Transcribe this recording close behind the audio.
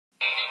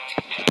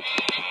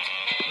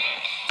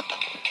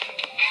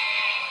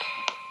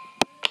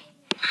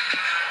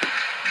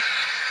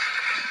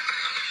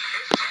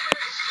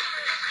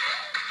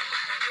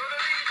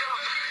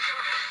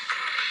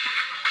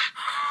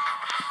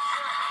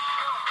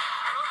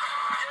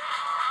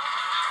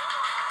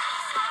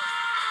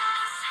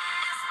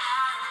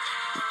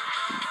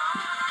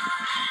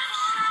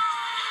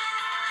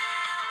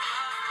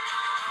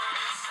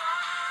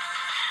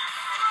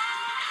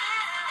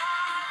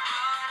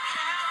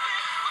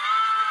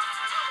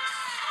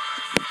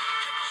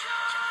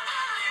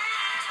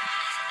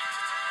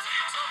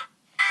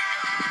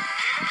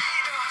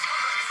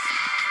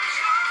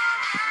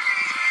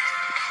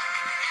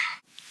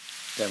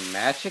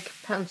magic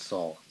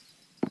pencil.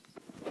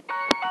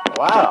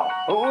 Wow,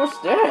 who's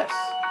this?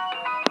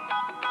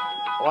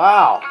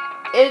 Wow,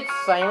 it's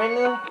Simon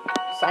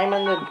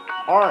the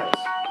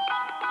artist.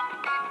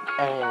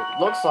 And it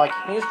looks like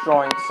he's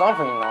drawing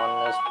something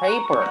on this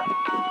paper.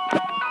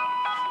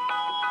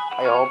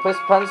 I hope his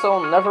pencil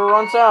never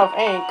runs out of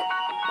ink.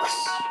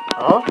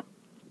 Huh?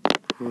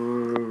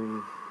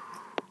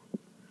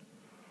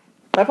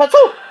 My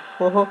pencil!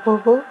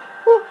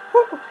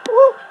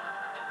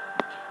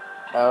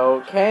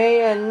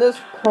 Okay, at this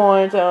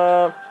point,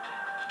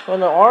 when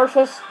the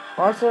artist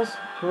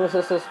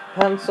uses his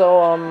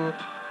pencil,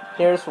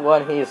 here's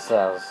what he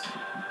says.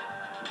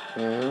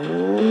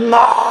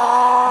 No!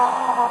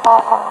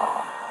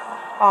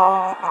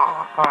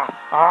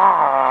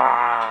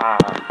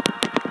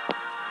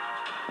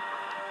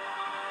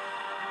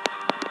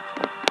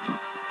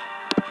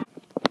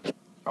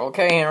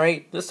 Okay,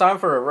 Henry, this time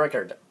for a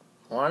record.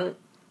 1,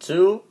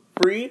 2,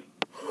 3.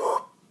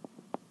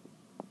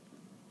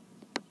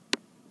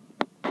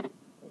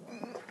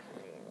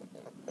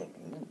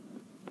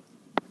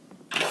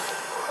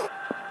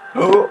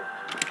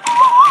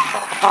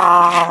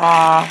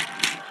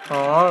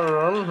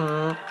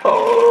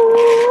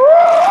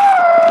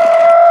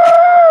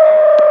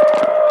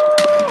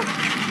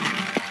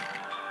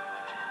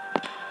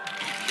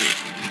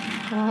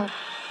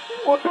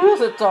 What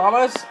is it,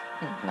 Thomas?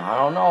 I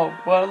don't know,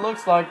 but it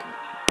looks like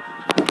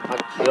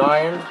a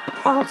giant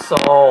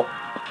pencil.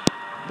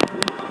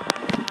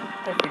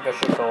 I think I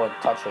should go and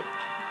touch it.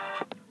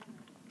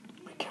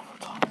 Be careful,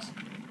 Thomas.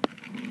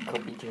 It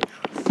could be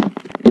dangerous.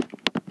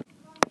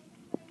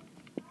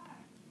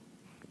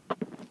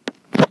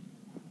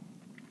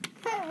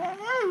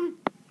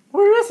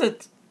 Where is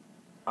it?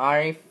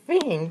 I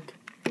think,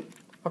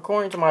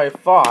 according to my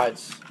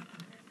thoughts,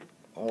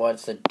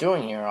 what's it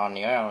doing here on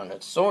the island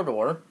of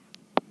Sodor?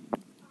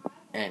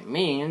 It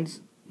means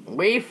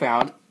we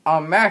found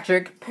a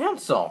magic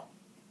pencil.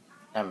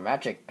 A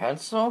magic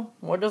pencil?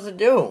 What does it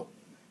do?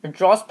 It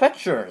draws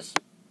pictures.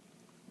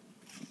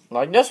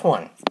 Like this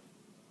one.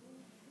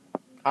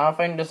 I don't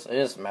think this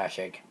is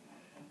magic.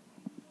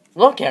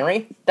 Look,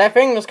 Henry, that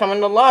thing is coming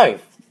to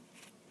life.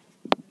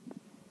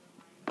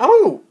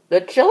 Oh,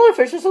 the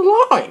jellyfish is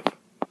alive.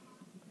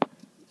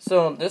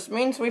 So this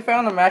means we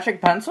found a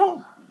magic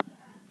pencil?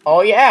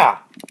 Oh yeah,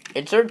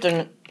 it's your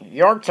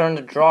turn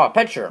to draw a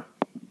picture.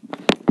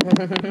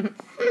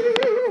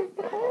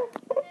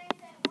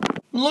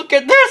 Look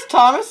at this,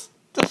 Thomas.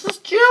 This is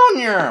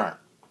Junior.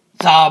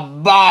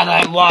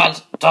 Somebody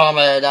wants to tell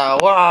me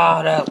that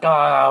what is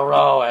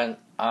going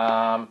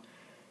on.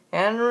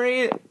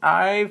 Henry,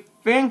 I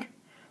think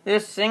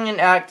this singing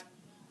act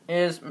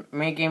is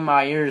making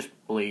my ears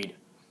bleed.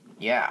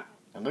 Yeah,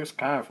 it looks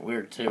kind of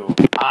weird too.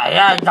 I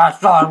hate the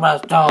song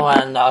was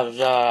doing the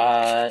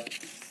shit.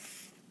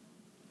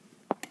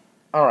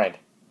 Alright.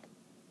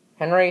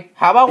 Henry,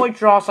 how about we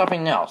draw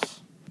something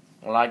else?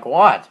 Like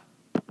what?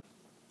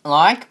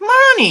 Like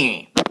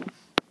money!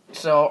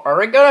 So, are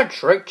we gonna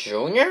trick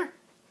Junior?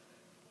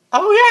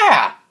 Oh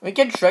yeah! We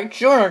can trick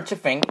Junior to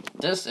think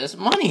this is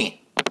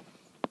money.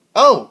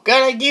 Oh,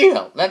 good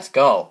idea! Let's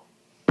go.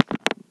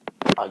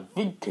 I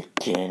think I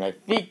can, I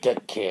think I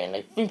can,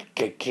 I think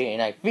I can,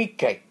 I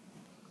think I...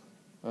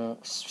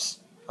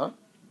 Huh?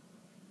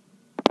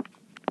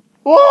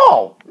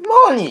 Whoa!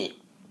 Money!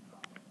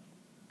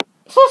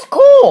 This is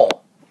cool!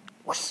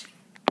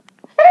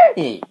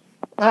 Hey!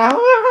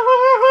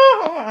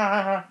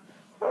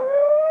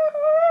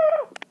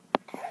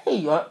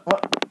 Hey, what?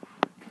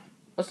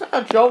 Is that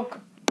a joke?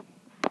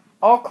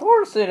 Of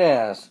course it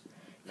is.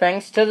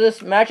 Thanks to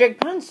this magic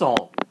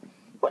pencil.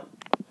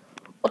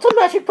 What's a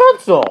magic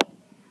pencil?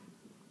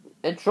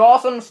 It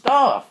draws some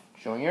stuff,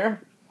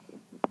 Junior.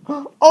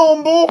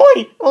 Oh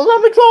boy! Well,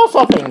 let me draw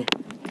something.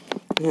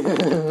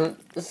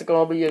 This is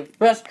gonna be the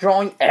best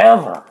drawing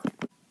ever.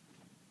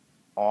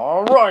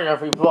 Alright,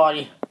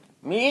 everybody.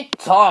 Meet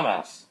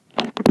Thomas.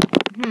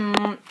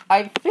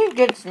 I think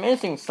it's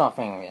missing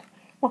something.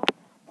 What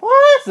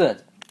is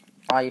it?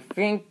 I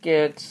think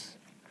it's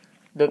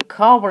the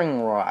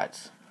covering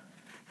rods.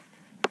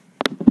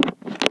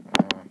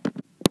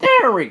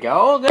 There we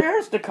go.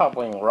 There's the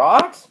coupling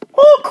rods.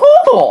 Oh,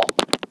 cool!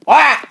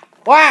 Wah!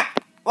 Wah!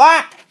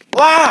 Wah!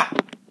 Wah!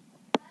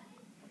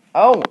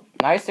 Oh,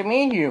 nice to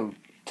meet you,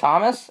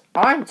 Thomas.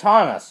 I'm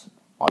Thomas.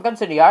 Welcome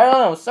to the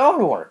island of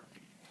Sodor.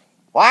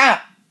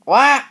 Wow!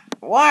 Wow!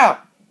 Wow!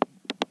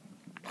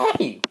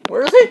 Hey,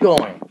 where is he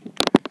going?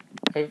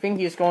 I think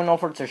he's going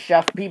over to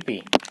Chef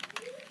Pee-Pee.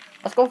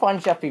 Let's go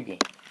find Chef Pee-Pee.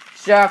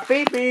 Chef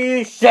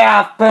Pee-Pee!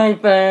 Chef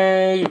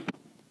Pee-Pee!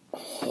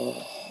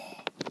 Oh,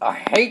 I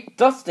hate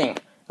dusting.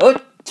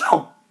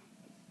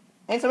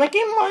 It's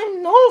making my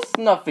nose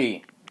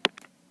snuffy.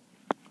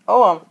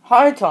 Oh,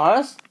 hi,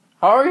 Thomas.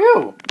 How are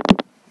you?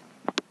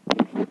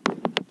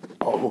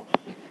 Oh,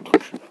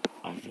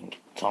 I think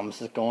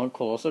Thomas is going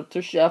closer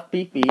to Chef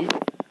Pee-Pee.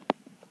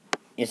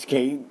 It's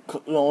getting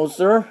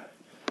closer.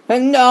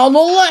 And now the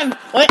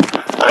left. Wait.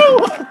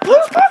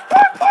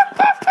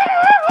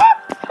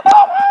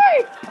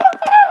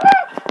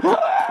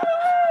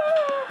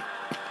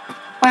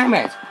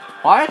 damn it!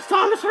 Why is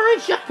Thomas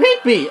hurrying to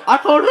beat me? I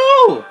don't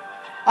know!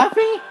 I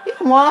think he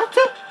wanted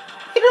to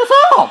eat us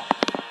all!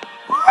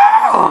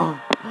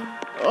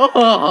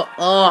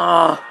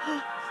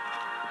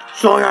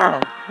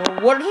 Sawyer!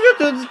 What did you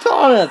do to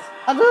Thomas?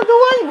 I didn't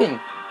do anything!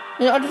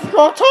 I just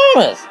called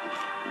Thomas!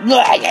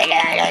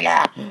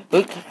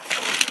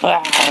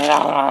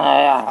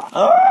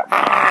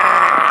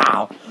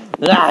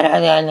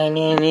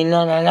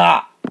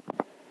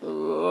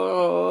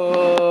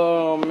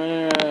 Oh,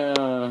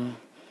 man.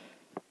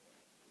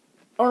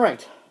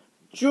 Alright,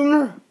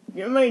 Junior,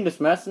 you made this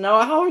mess.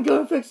 Now, how are we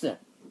going to fix it?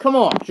 Come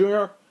on,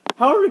 Junior.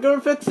 How are we going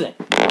to fix it?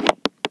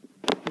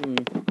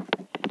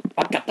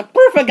 I got the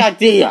perfect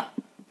idea.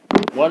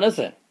 What is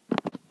it?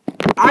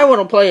 I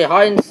want to play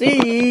hide and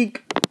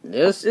seek.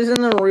 This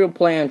isn't a real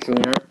plan,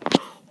 Junior.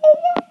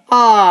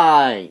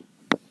 Why?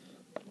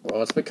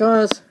 Well, it's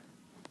because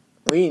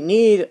we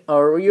need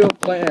a real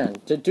plan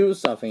to do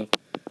something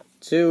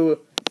to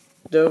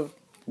the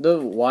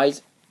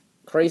wise,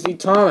 crazy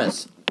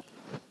Thomas.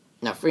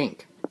 Now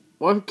think,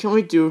 what can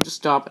we do to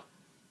stop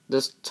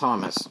this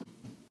Thomas?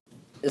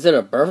 Is it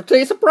a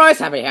birthday surprise?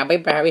 Happy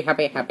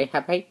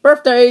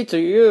birthday to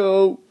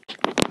you!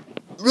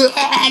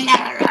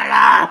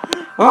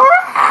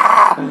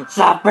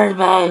 Stop me!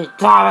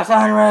 Thomas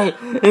Henry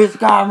is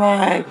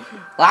coming!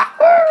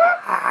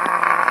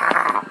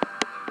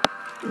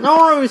 No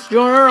worries,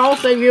 Junior, I'll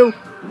save you.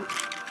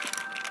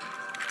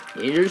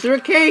 Here's your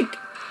cake,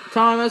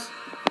 Thomas.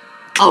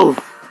 Oh,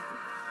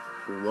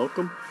 you're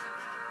welcome.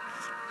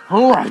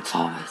 Alright,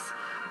 Thomas.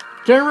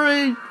 Get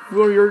ready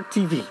for your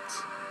TV.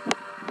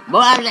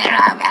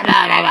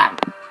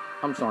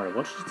 I'm sorry,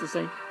 what did you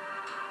say?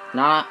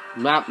 Nah,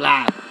 blah,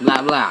 blah,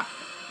 blah, blah.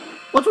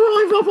 What's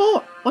wrong with your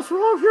voice? What's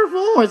wrong with your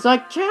voice? I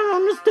can't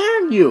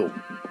understand you.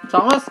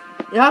 Thomas,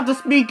 you have to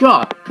speak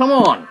up. Come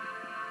on.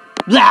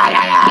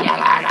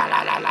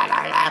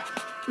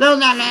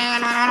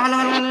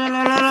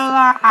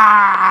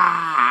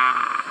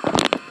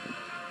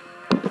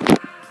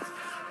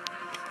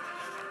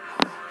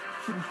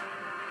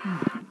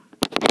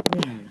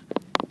 Man,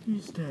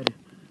 he's dead.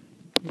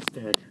 He's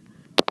dead.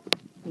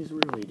 He's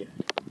really dead.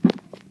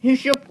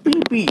 He's your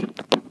pee-pee.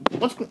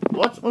 What's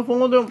with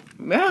all the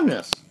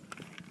madness?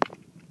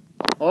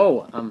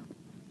 Oh,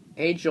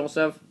 hey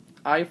Joseph,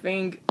 I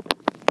think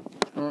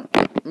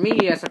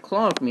me as a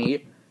clone of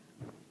me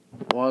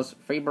was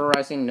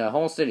vaporizing the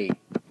whole city.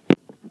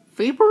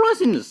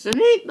 Vaporizing the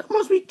city? That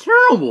must be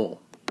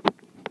terrible.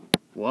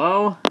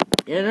 Well,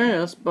 it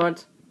is,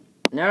 but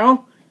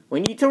now we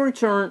need to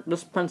return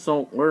this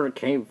pencil where it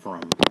came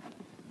from.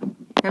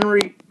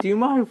 Henry, do you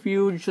mind if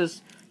you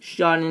just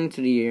shot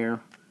into the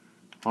air?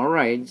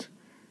 Alright.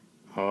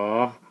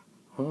 I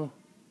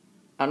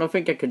don't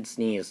think I could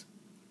sneeze.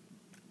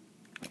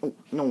 Oh,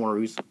 no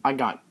worries. I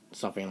got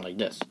something like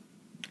this.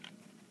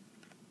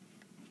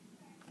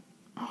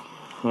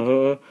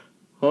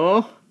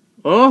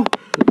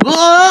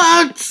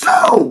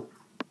 So!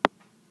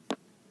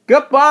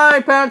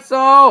 Goodbye,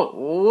 pencil!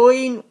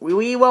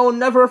 We will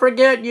never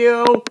forget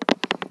you!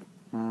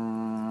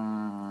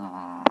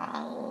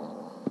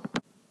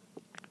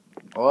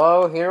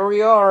 Well, here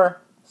we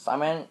are.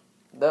 Simon,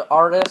 the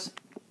artist,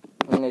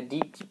 in a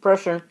deep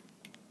depression.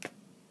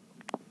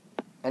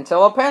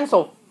 Until a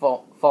pencil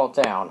fall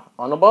down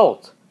on a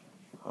boat.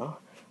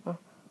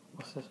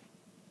 What's this?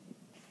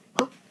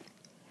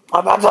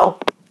 My pencil!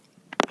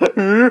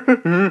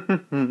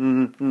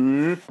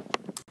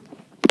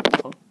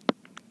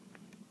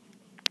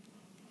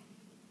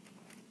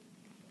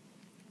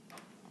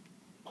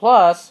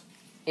 Plus,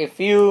 if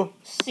you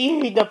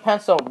see the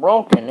pencil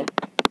broken,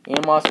 you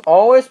must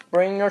always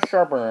bring your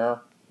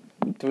sharpener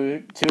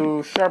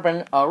to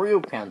sharpen a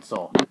real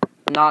pencil,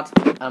 not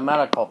a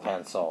medical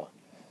pencil.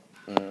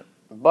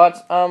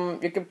 But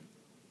you can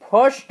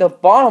push the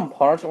bottom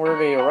part where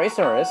the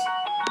eraser is.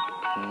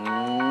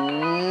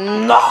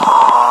 No!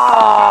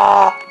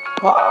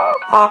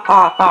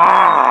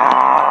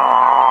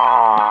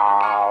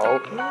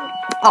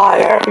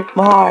 I hate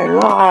my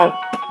life.